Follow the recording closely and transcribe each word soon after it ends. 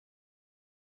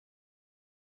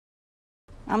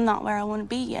I'm not where I want to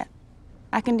be yet.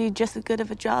 I can do just as good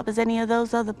of a job as any of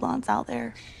those other blondes out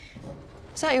there.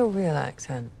 Is that your real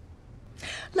accent?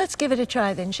 Let's give it a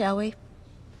try then, shall we?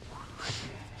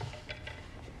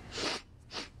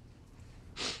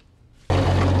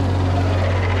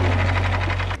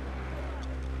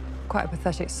 Quite a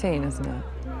pathetic scene, isn't it?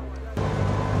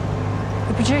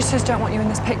 The producers don't want you in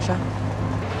this picture.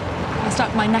 I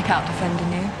stuck my neck out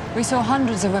defending you. We saw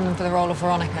hundreds of women for the role of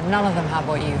Veronica. None of them had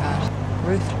what you had.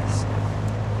 Ruthless.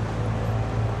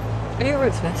 Are you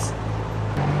ruthless?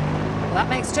 Well, that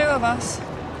makes two of us.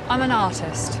 I'm an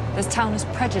artist. This town is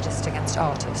prejudiced against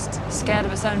artists, scared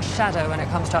of its own shadow when it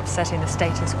comes to upsetting the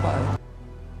status quo.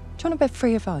 Do you want a bit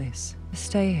free advice?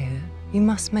 Stay here. You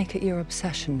must make it your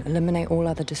obsession. Eliminate all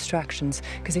other distractions,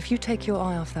 because if you take your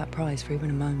eye off that prize for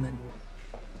even a moment...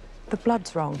 The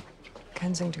blood's wrong.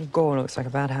 Kensington Gore looks like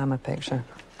a bad Hammer picture.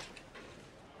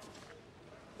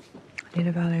 I need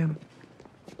a Valium.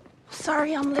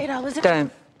 Sorry I'm late, I was...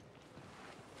 Don't.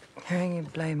 Hearing you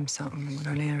blame something would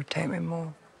only irritate me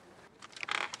more.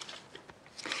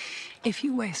 If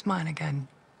you waste mine again,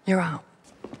 you're out.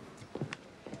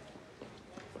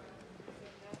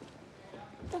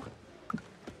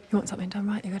 You want something done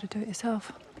right, you gotta do it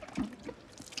yourself.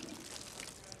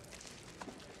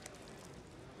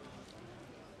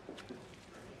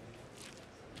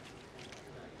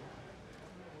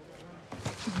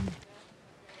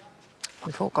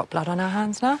 We've all got blood on our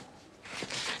hands now.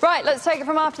 Right, let's take it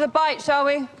from after the bite, shall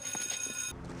we?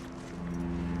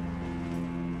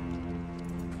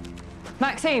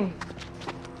 Maxine.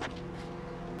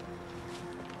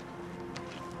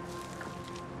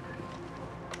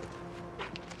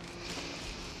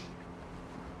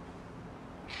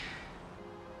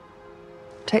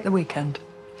 Take the weekend.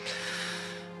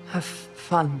 Have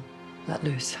fun. Let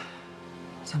loose.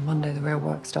 So on Monday, the real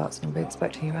work starts, and I'll be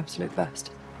expecting your absolute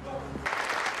best.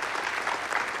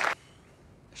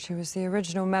 She was the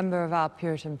original member of our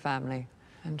Puritan family,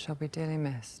 and shall be dearly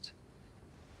missed.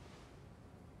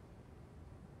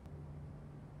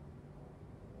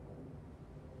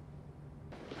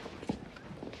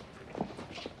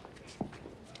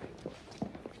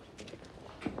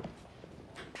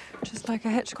 Just like a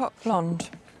Hitchcock blonde.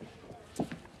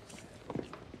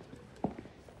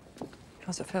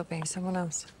 How's it feel being someone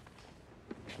else?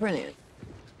 Brilliant.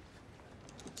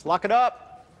 Let's lock it up.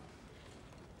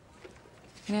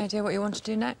 Any idea what you want to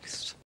do next?